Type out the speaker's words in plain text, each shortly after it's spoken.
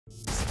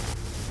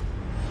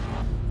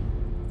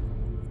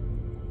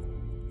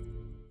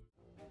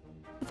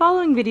The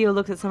following video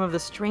looks at some of the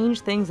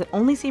strange things that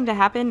only seem to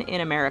happen in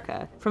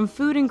America. From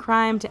food and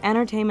crime to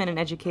entertainment and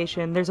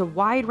education, there's a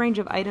wide range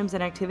of items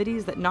and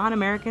activities that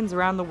non-Americans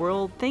around the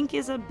world think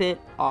is a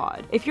bit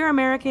odd. If you're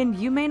American,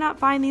 you may not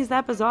find these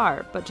that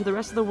bizarre, but to the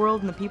rest of the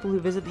world and the people who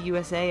visit the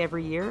USA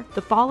every year,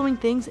 the following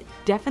things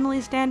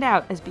definitely stand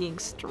out as being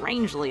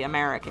strangely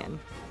American.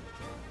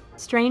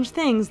 Strange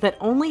things that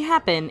only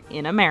happen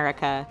in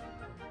America.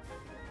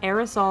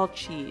 Aerosol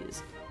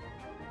cheese.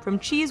 From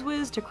Cheese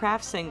Whiz to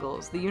Kraft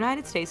Singles, the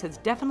United States has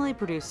definitely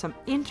produced some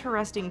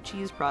interesting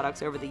cheese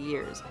products over the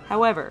years.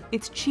 However,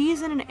 it's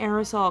cheese in an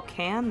aerosol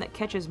can that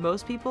catches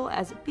most people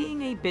as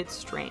being a bit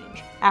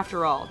strange.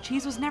 After all,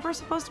 cheese was never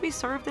supposed to be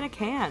served in a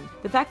can.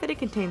 The fact that it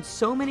contains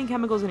so many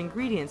chemicals and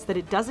ingredients that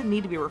it doesn't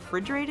need to be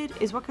refrigerated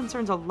is what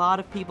concerns a lot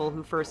of people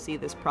who first see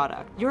this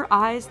product. Your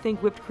eyes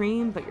think whipped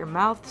cream, but your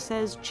mouth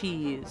says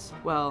cheese.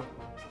 Well,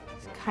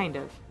 kind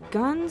of.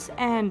 Guns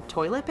and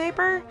toilet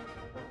paper?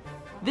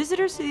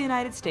 Visitors to the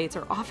United States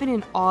are often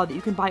in awe that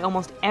you can buy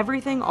almost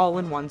everything all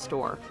in one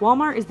store.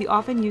 Walmart is the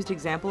often used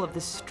example of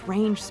this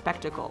strange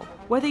spectacle.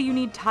 Whether you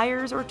need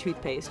tires or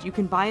toothpaste, you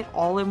can buy it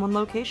all in one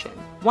location.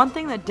 One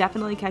thing that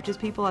definitely catches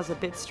people as a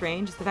bit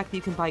strange is the fact that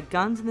you can buy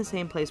guns in the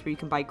same place where you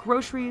can buy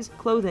groceries,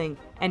 clothing,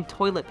 and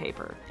toilet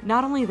paper.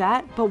 Not only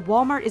that, but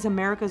Walmart is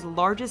America's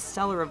largest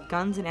seller of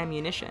guns and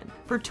ammunition.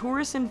 For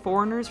tourists and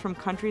foreigners from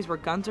countries where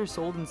guns are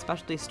sold in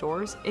specialty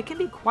stores, it can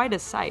be quite a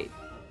sight.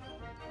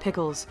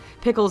 Pickles.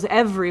 Pickles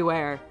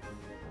everywhere!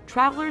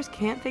 Travelers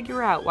can't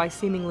figure out why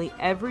seemingly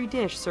every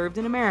dish served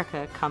in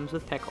America comes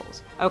with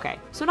pickles. Okay,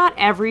 so not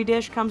every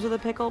dish comes with a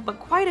pickle, but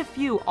quite a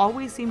few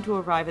always seem to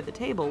arrive at the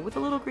table with a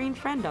little green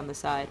friend on the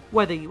side,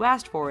 whether you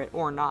asked for it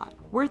or not.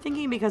 We're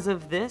thinking because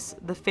of this,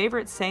 the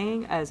favorite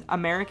saying as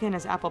American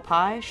as apple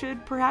pie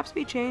should perhaps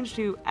be changed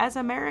to as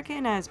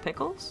American as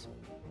pickles?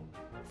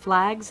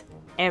 Flags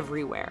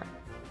everywhere.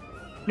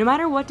 No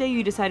matter what day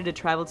you decided to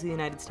travel to the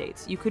United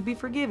States, you could be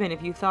forgiven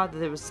if you thought that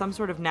there was some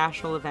sort of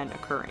national event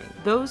occurring.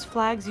 Those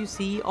flags you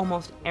see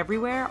almost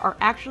everywhere are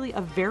actually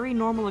a very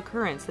normal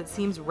occurrence that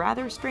seems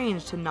rather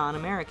strange to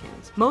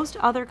non-Americans. Most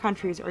other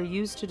countries are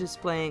used to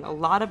displaying a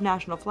lot of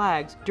national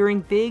flags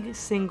during big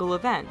single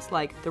events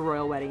like the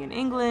Royal Wedding in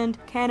England,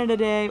 Canada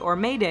Day, or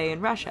May Day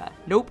in Russia.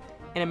 Nope.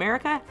 In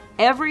America,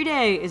 every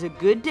day is a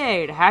good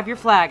day to have your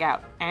flag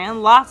out,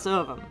 and lots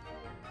of them.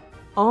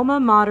 Alma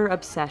mater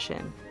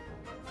obsession.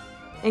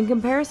 In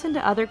comparison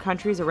to other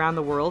countries around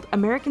the world,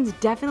 Americans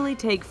definitely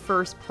take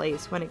first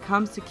place when it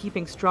comes to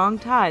keeping strong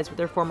ties with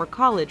their former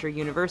college or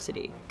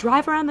university.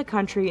 Drive around the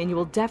country and you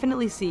will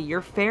definitely see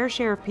your fair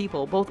share of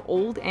people, both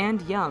old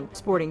and young,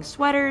 sporting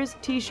sweaters,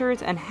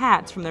 t-shirts, and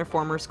hats from their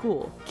former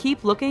school.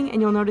 Keep looking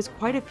and you'll notice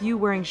quite a few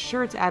wearing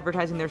shirts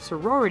advertising their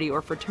sorority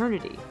or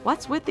fraternity.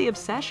 What's with the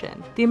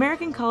obsession? The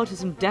American college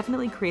system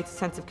definitely creates a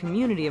sense of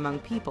community among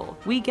people.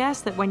 We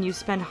guess that when you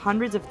spend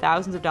hundreds of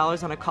thousands of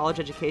dollars on a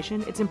college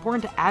education, it's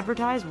important to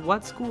advertise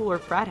what school or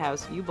frat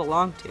house you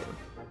belong to.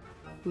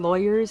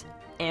 Lawyers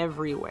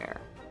everywhere.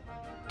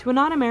 To a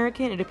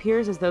non-American, it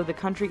appears as though the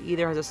country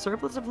either has a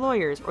surplus of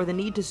lawyers or the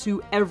need to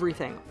sue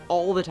everything,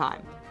 all the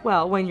time.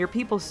 Well, when your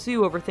people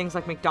sue over things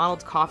like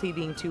McDonald's coffee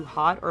being too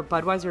hot or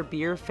Budweiser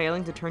beer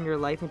failing to turn your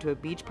life into a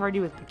beach party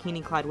with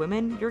bikini-clad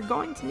women, you're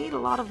going to need a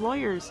lot of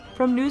lawyers.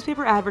 From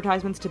newspaper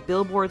advertisements to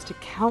billboards to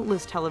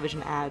countless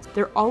television ads,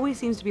 there always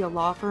seems to be a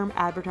law firm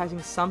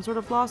advertising some sort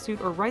of lawsuit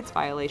or rights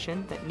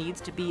violation that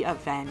needs to be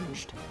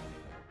avenged.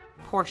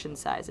 Portion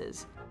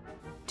sizes.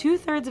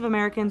 2/3 of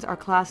Americans are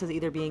classed as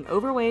either being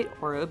overweight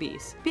or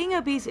obese. Being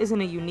obese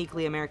isn't a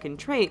uniquely American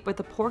trait, but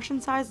the portion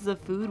sizes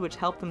of food which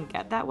help them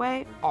get that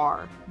way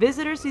are.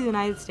 Visitors to the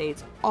United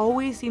States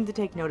always seem to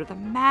take note of the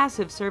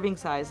massive serving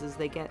sizes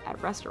they get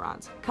at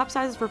restaurants. Cup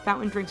sizes for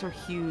fountain drinks are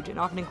huge and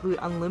often include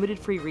unlimited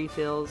free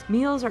refills.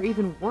 Meals are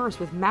even worse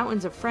with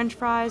mountains of French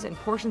fries and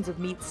portions of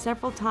meat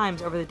several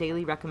times over the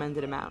daily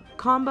recommended amount.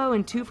 Combo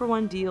and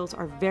 2-for-1 deals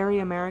are very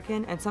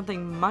American and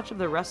something much of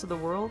the rest of the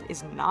world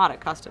is not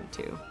accustomed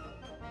to.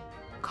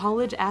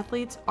 College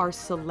athletes are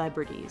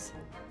celebrities.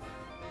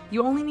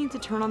 You only need to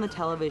turn on the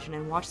television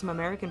and watch some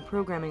American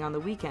programming on the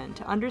weekend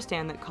to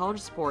understand that college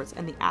sports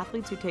and the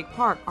athletes who take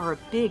part are a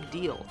big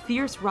deal.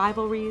 Fierce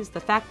rivalries, the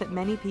fact that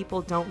many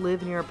people don't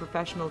live near a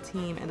professional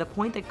team, and the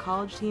point that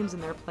college teams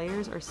and their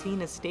players are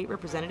seen as state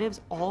representatives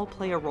all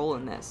play a role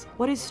in this.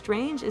 What is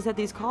strange is that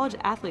these college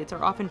athletes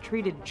are often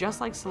treated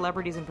just like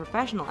celebrities and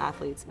professional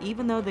athletes,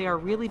 even though they are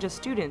really just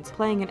students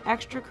playing an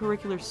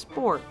extracurricular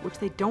sport which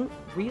they don't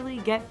really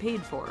get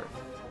paid for.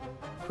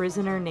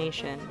 Prisoner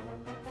nation.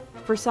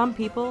 For some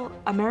people,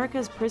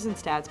 America's prison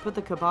stats put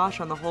the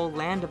kibosh on the whole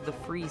land of the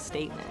free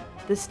statement.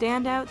 The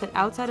standout that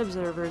outside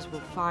observers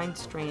will find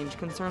strange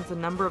concerns the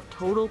number of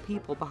total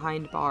people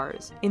behind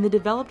bars. In the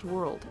developed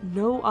world,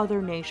 no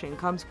other nation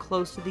comes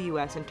close to the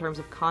US in terms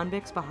of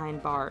convicts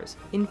behind bars.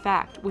 In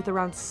fact, with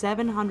around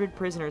 700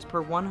 prisoners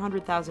per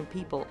 100,000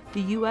 people,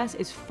 the US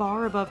is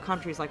far above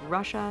countries like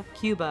Russia,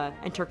 Cuba,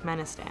 and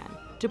Turkmenistan.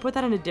 To put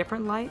that in a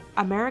different light,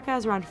 America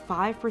has around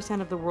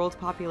 5% of the world's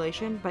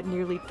population, but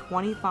nearly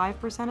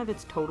 25% of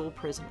its total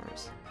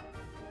prisoners.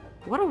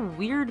 What a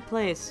weird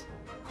place.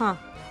 Huh.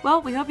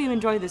 Well, we hope you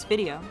enjoyed this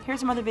video. Here's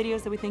some other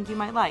videos that we think you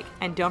might like,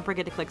 and don't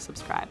forget to click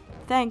subscribe.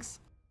 Thanks!